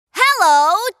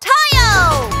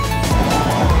Tayo!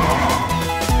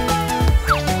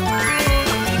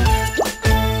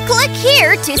 Click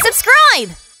here to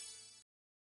subscribe!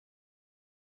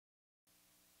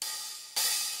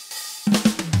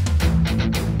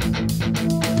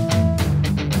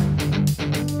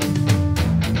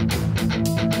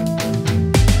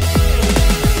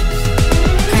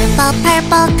 Purple,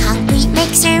 purple, concrete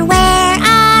mixer, where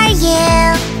are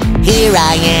you? Here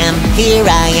I am,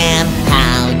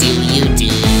 how do you do?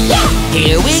 Yeah!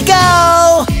 Here we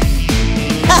go!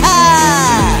 Ha-ha!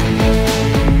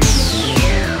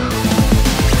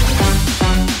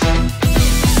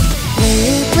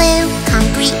 Blue, blue,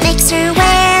 concrete mixer,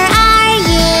 where are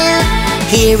you?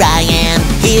 Here I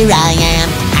am,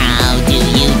 how do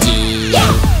you do?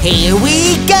 Yeah! Here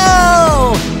we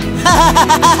go!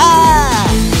 Ha-ha-ha-ha!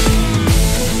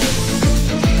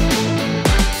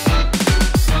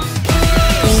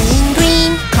 Green,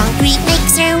 green, concrete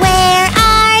mixer, where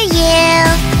are you?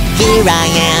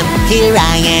 Here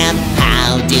I am,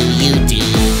 how do you do?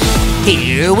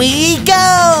 Here we go!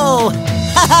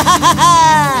 Ha ha ha ha ha!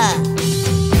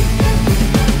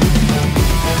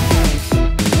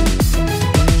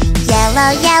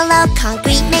 Yellow, yellow,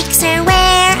 concrete mixer,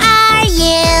 where are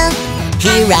you?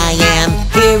 Here I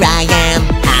am,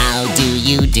 how do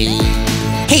you do?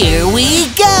 Here we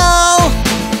go!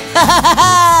 Ha ha ha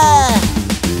ha!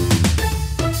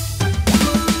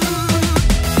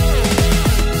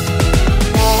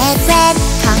 Red, red,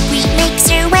 concrete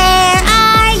mixer, where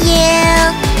are you?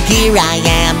 Here I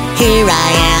am,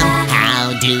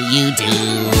 how do you do?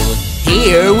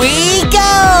 Here we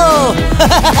go! Ha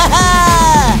ha ha ha!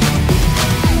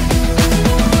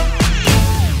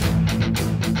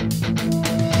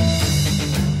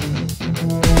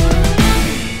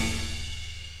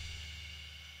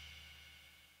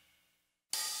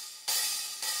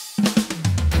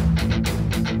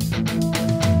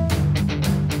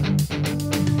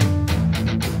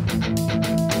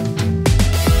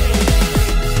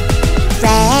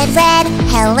 Red, red,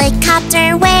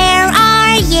 helicopter, where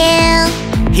are you?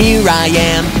 Here I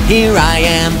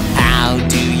am, how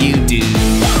do you do?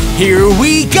 Here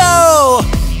we go!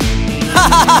 Ha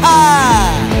ha ha ha!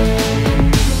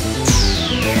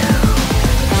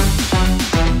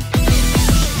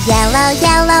 Yellow,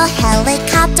 yellow,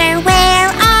 helicopter, where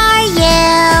are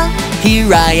you?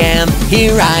 Here I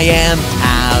am,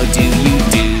 how do you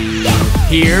do?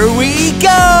 Here we go!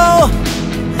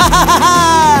 Ha ha ha ha!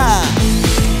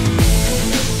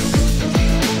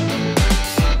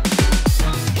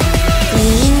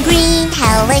 Green, green,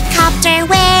 helicopter,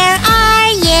 where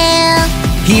are you?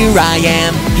 Here I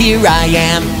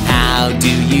am, how do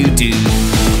you do?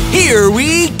 Here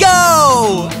we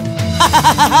go! Ha ha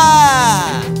ha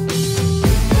ha!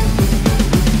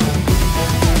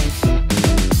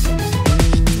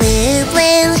 Blue,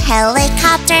 blue,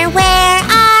 helicopter, where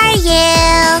are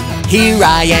you? Here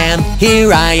I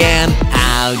am,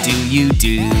 how do you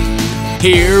do?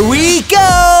 Here we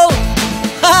go!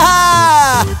 Ha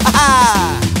ha ha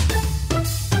ha!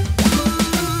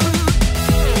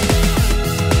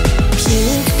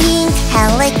 Pink, pink,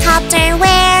 helicopter,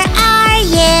 where are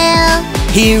you?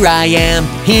 Here I am,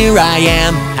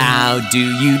 how do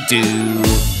you do?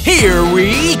 Here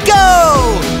we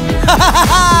go! Ha ha ha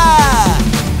ha!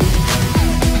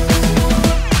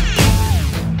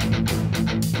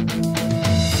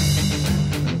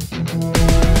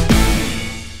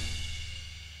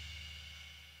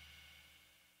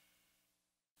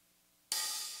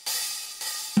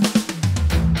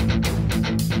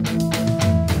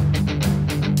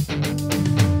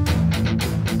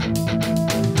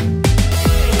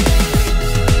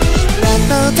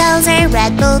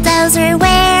 Red bulldozer,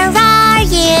 where are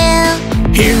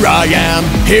you? Here I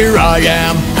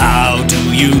am, how do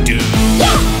you do?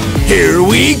 Yeah! Here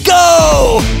we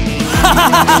go! Ha ha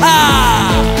ha ha!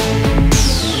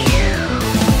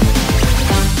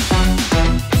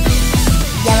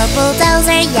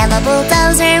 Yellow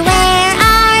bulldozer, where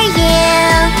are you?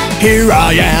 Here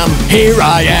I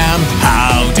am,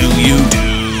 how do you do?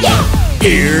 Yeah!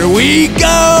 Here we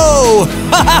go!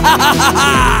 Ha ha ha ha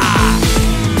ha!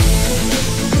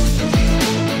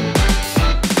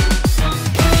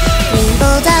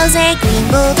 Green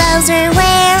bulldozer,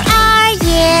 where are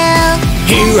you?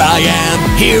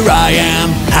 Here I am,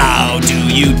 how do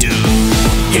you do?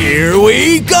 Here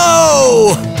we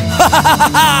go! Ha ha ha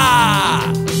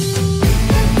ha!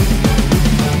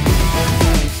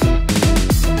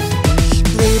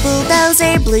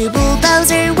 Blue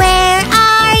bulldozer, where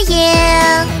are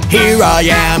you? Here I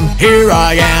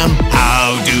am,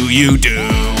 how do you do?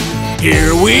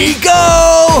 Here we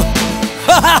go!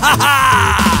 Ha ha ha ha!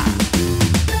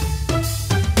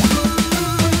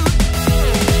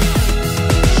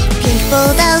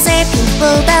 bulldozer, pink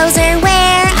bulldozer,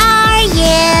 where are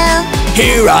you?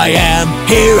 Here I am,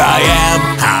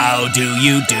 how do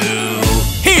you do?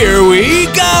 Here we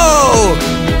go!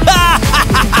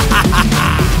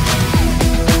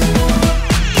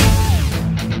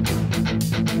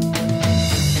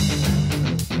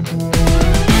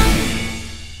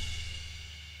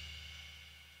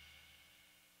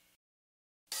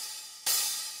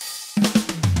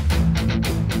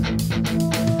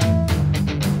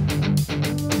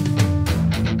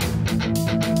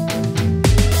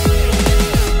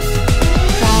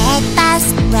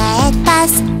 Red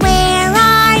bus, where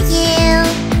are you?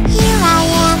 Here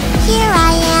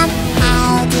I am,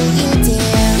 how do you do?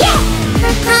 Yeah!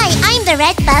 Hi, I'm the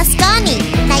red bus, Bonnie.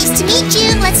 Nice to meet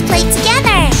you, let's play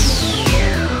together.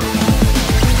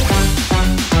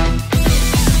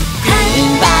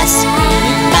 Green bus,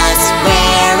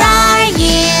 where are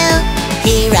you?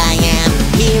 Here I am,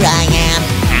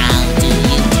 how do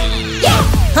you do? Yeah!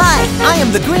 Hi, I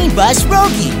am the green bus,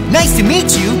 Rogie. Nice to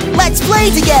meet you, let's play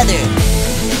together.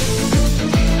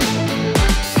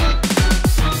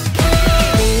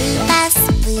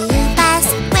 Blue bus,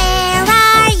 where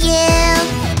are you?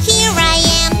 Here I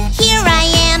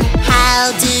am,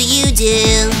 how do you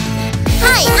do?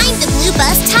 Hi, I'm the blue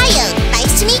bus, Tayo.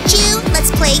 Nice to meet you,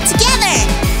 let's play together.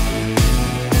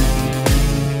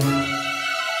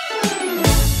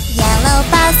 Yellow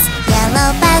bus,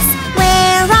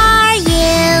 where are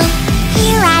you?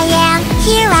 Here I am,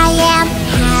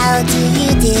 how do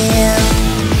you do?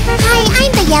 Hi,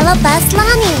 I'm the yellow bus,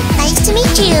 Lonnie. Nice to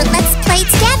meet you, let's play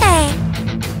together.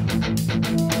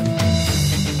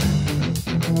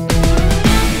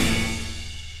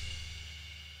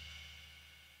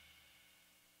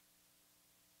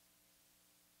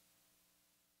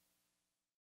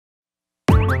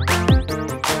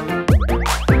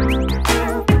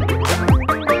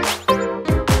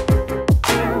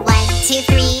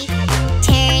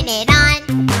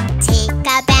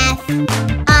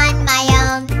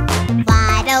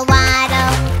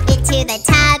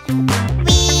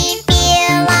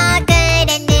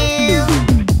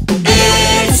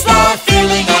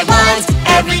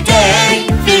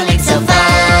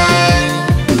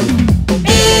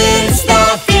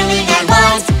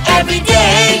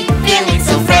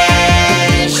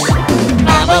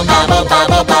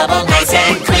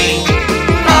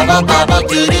 Bubble,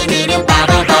 doo doo doo doo,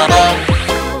 bubble, bubble.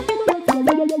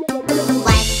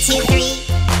 1, 2,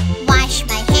 3, wash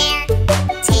my hair,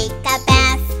 take a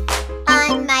bath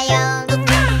on my own.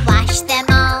 Wash them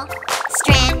all,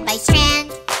 strand by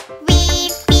strand. We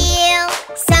feel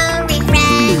so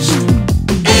refreshed.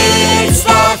 It's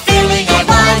the feeling I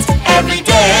want every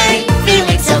day,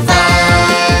 feeling so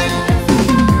fun.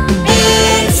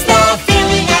 It's the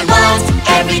feeling I want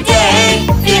every day,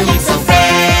 feeling so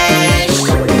fresh.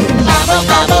 Bubble,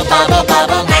 bubble, bubble,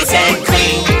 bubble, nice and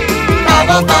clean.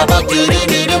 Bubble, bubble, doo doo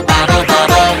doo doo, bubble,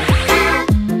 bubble.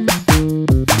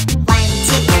 1,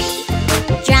 2,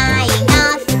 3, drying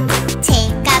off,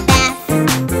 take a bath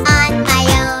on my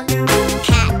own.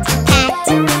 Pat, pat,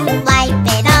 wipe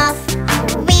it off.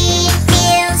 We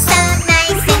feel so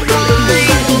nice and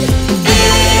warm.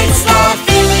 It's the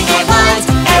feeling I want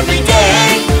every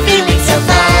day, feeling so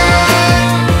fun.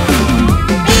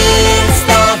 It's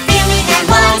the feeling I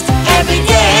want every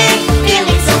day,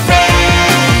 feeling so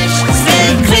fresh. Stay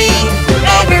clean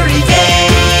every day,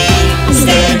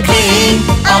 stay clean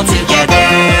all together.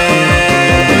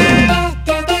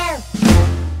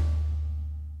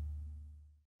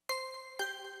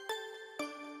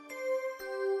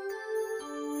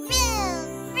 Vroom,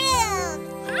 vroom.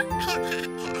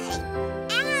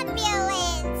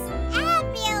 Ambulance,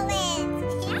 ambulance.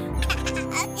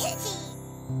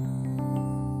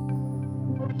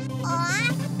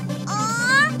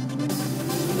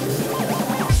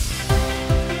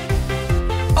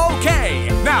 Okay,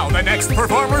 now the next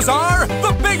performers are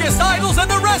the biggest idols in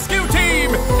the rescue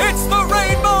team. It's the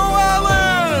Rainbow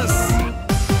Alice.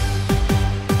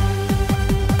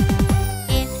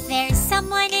 If there's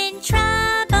someone in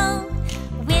trouble,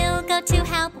 we'll go to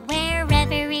help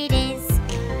wherever it is.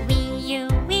 We, you,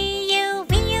 we, you,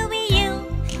 we, you, we, you.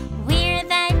 We're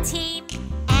the team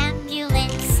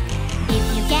ambulance. If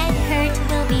you get hurt,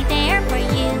 we'll be there for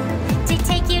you to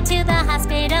take you to the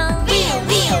hospital.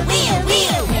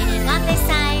 Waiting on the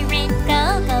siren,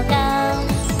 go, go, go.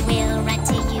 We'll run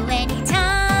to you anytime.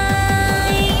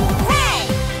 Red,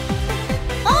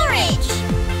 orange,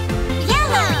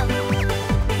 yellow,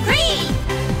 green,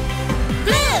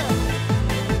 blue,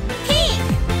 pink,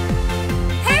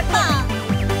 purple.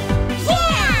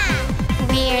 Yeah!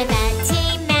 We're the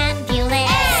team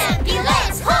ambulance.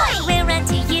 Ambulance, hoy! We'll run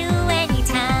to you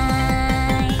anytime.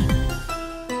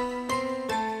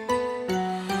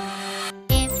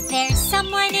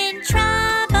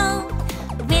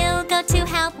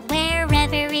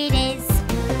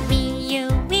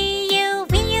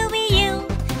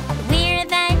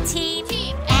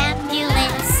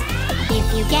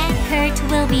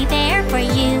 be there for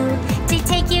you to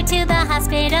take you to the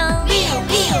hospital.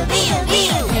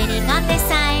 Putting on the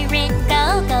siren,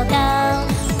 go, go, go.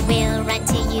 We'll run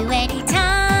to you anytime.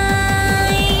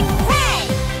 Red,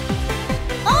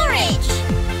 orange,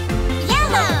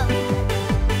 yellow,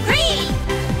 green,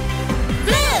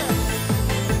 blue,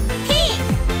 pink,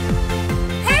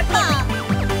 purple.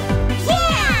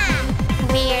 Yeah!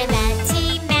 We're the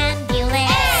team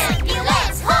ambulance.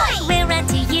 Ambulance, hoy! We'll run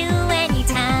to you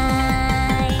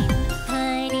anytime.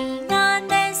 Putting on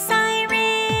the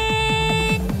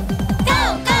siren. Go,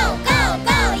 go, go,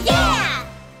 go, yeah!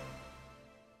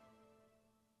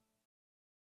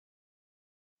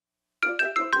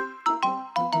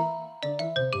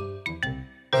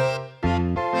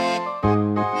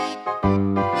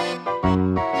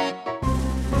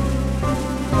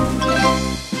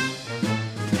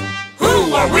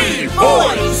 Who are we,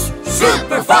 boys?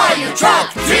 Super Fire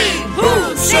Truck Team.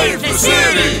 Who saved the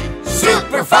city?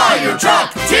 Super Fire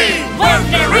Truck Team.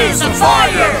 When there is a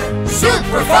fire,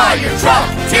 Super Fire Truck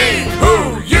Team.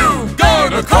 Who you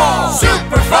gonna call?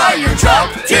 Super Fire Truck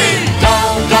Team. Go,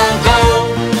 go, go.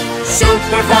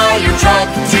 Super Fire Truck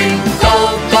Team. Go,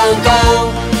 go, go.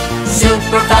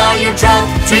 Super Fire Truck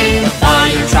Team.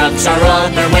 Fire trucks are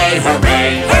on their way,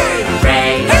 hooray!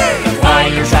 Hooray!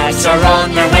 Fire trucks are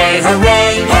on their way,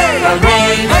 hooray!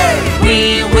 Hooray!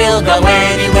 We will go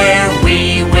anywhere,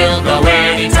 we will go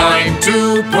anytime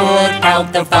to put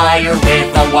out the fire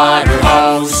with a water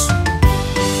hose.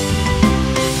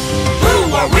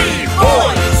 Who are we,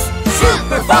 boys?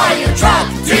 Super Fire Truck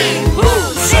Team. Who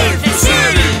saved the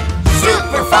city?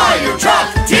 Super Fire Truck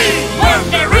Team.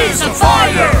 When there is a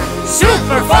fire,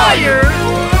 Super Fire.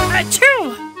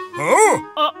 Achoo! Oh?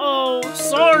 Uh-oh,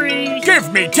 sorry.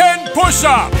 Give me 10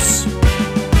 push-ups!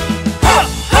 Ha,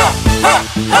 ha, ha,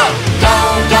 ha. Go,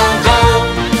 go, go.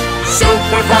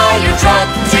 Super Fire Truck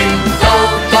Team. Go,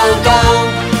 go, go.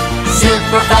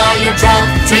 Super Fire Truck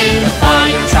Team.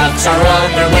 Fire trucks are on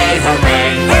their way,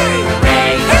 hooray!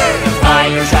 Hooray!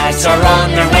 Fire trucks are on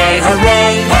their way,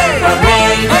 hooray!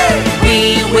 Hooray!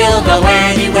 We will go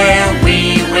anywhere,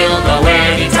 we will go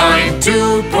anytime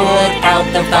to put out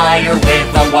the fire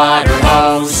with a water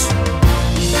hose.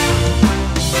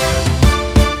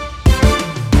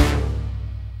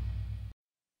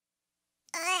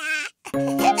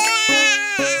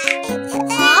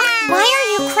 Huh? Why are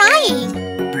you crying?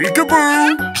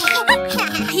 Peekaboo!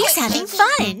 He's having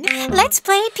fun. Let's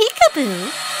play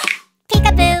peekaboo.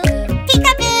 Peekaboo,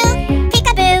 peekaboo,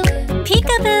 peekaboo,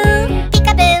 peekaboo,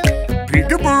 peekaboo,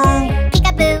 Peekaboo!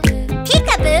 peekaboo,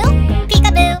 peekaboo,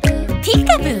 peekaboo,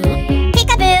 peekaboo,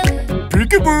 peekaboo.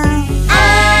 Peekaboo!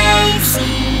 I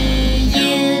see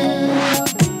you.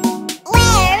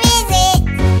 Where is it?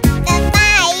 The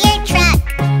fire truck.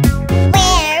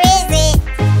 Where is it?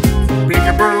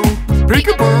 Peekaboo!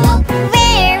 Peekaboo!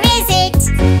 Where is it?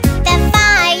 The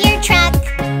fire truck.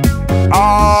 I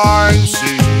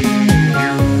see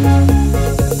you.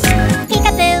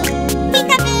 Peekaboo,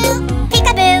 peekaboo,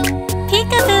 peekaboo,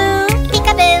 peekaboo,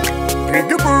 peekaboo,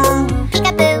 Peekaboo!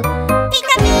 peekaboo,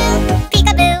 peekaboo,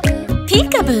 peekaboo,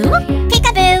 Peekaboo?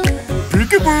 peekaboo.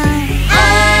 Peekaboo!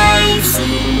 I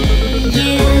see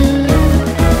you.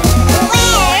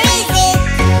 Where is it?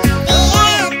 The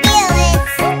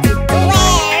ambulance.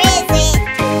 Where is it?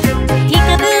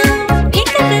 Peekaboo?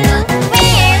 Peekaboo?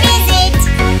 Where is it?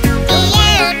 The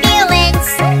ambulance.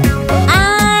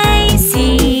 I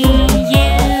see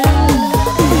you.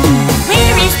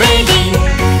 Where is baby?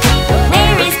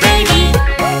 Where is baby?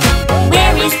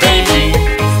 Where is baby?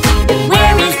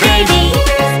 Where is baby?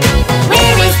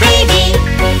 Where is baby?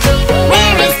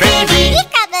 Where is baby?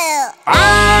 Peekaboo. I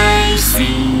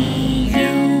see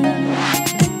you.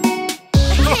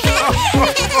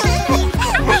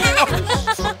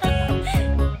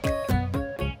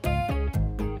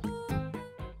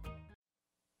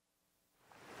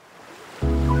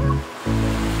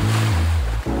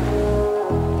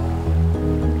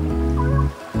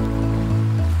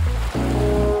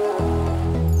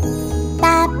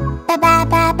 Bop, ba ba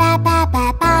ba ba ba ba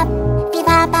bop.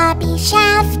 Viva Bobby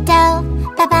Shafto.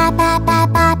 Ba ba ba ba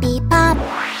Bobby Bop.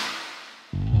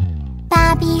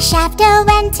 Bobby Shafto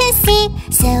went to see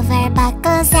silver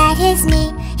buckles at his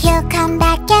knee. He'll come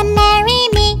back and marry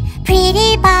me.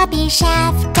 Pretty Bobby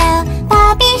Shafto.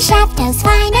 Bobby Shafto's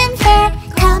fine and fair,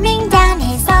 combing down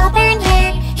his auburn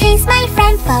hair. He's my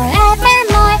friend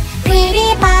forevermore.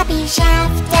 Pretty Bobby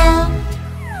Shafto.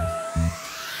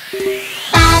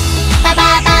 Bop, ba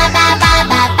ba ba ba ba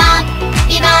ba bop.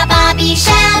 Viva Bobby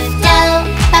Shafto.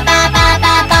 Ba ba ba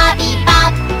ba Bobby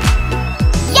Bop.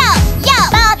 Yo, yo,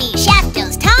 Bobby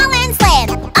Shafto's tall and slim,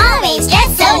 always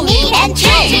dressed so neat and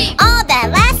trim. All the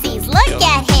lassies look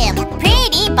at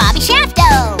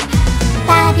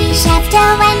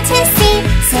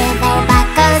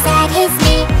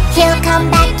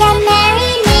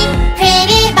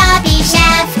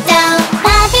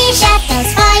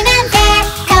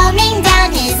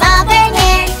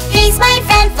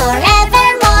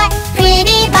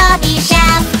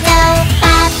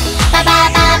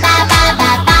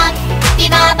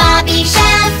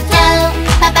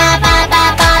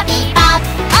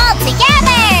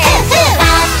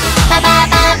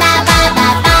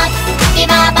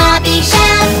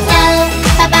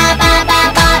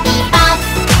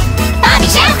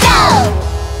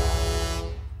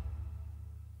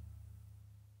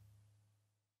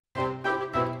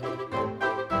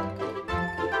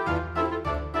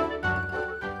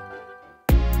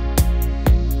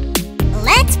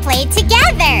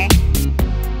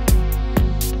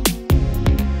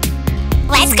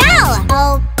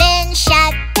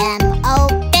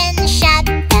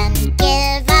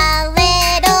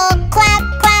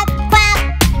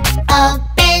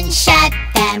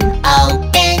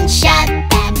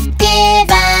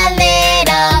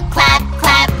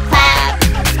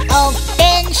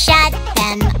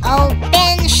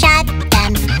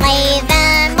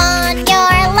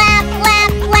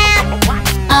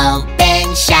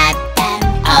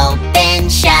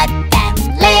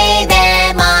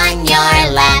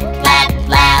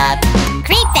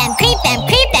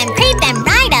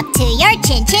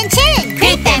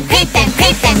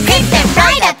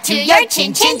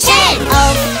Chin, chin, chin.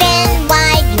 Open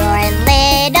wide your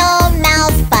little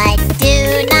mouth, but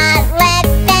do not let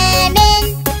them in.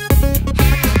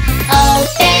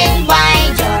 Open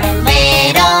wide your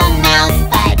little mouth,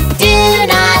 but do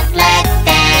not let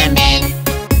them in.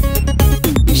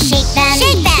 Shake them,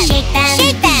 shake them, shake them,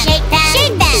 shake them,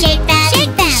 shake them, shake them,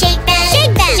 shake them, shake them, shake them,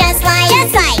 shake them, just like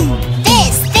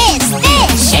this. Shake them,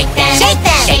 shake them, shake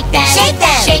them, shake them,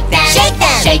 shake them, shake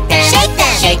them, shake them, shake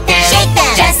them, shake them, shake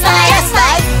them, just like this.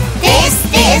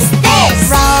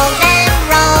 Roll them,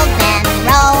 roll them,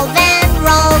 roll them,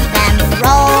 roll them,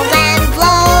 roll them,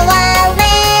 blow a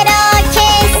little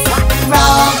kiss.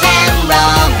 Roll them,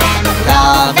 roll them,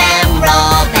 roll them,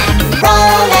 roll them,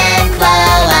 roll them,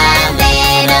 blow a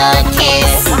little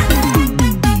kiss.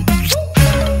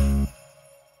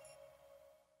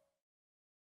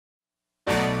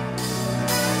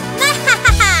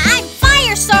 I'm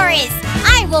Firesaurus.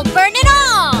 I will burn it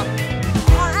all.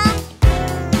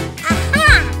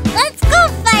 Let's go,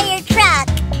 fire truck.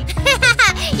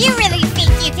 You really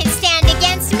think you can stand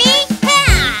against me?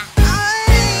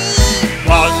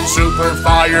 One super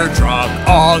fire truck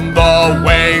on the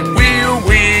way.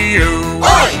 Wee-oo-wee-oo.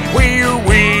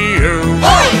 Wee-oo-wee-oo.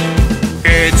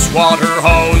 Its water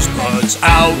hose puts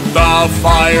out the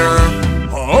fire.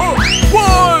 Oh,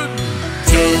 1,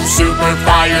 2 super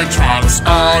fire trucks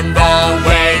on the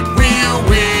way.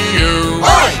 Wee-oo-wee-oo.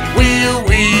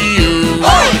 Wee-oo-wee-oo.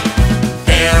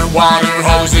 Their water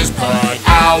hoses put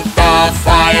out the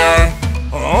fire.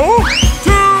 Oh,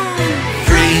 2,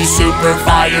 3 super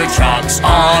fire trucks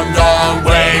on the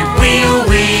way.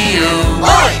 Wee-oo-wee-oo.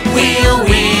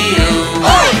 Wee-oo-wee-oo.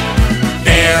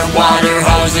 Their water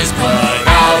hoses put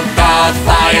out the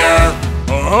fire.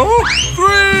 Oh,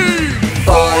 3,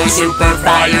 4 super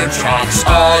fire trucks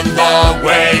on the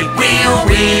way.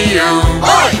 Wee-oo-wee-oo.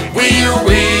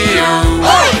 Wee-oo-wee-oo.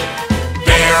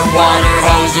 Their water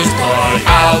hoses put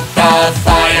out the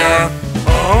fire.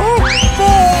 Oh,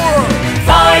 4,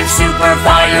 5 super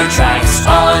fire trucks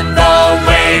on the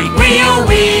way.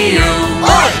 Wee-oo-wee-oo.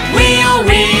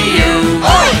 Wee-oo-wee-oo.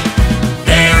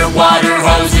 Their water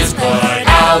hoses put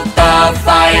out the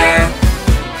fire.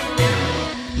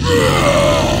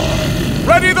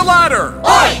 Ready the ladder!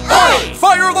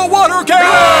 Fire the water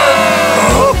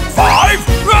cannon! 5!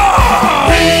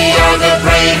 We are the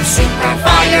brave super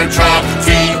fire truck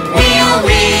team.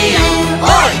 Wee-oo-wee-oo.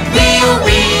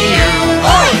 Wee-oo-wee-oo.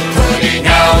 Putting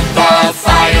out the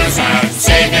fires and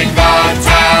saving the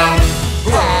town.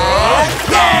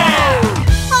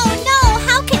 Oh no,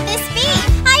 how can this be?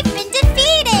 I've been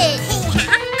defeated.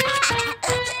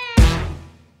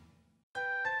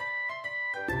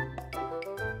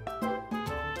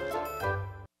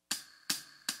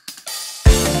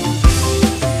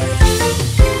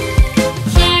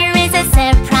 Here is a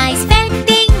surprise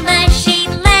vending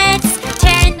machine. Let's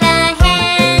turn the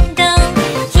handle.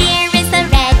 Here is the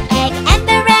red egg and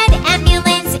the red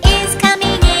ambulance is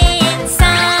coming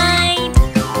inside.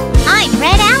 I'm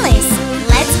Red Alice.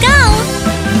 Let's go.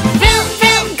 Vroom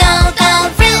vroom go go,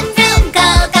 vroom vroom go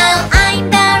go. I'm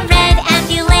the red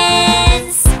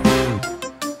ambulance.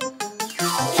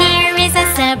 Here is a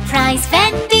surprise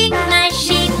vending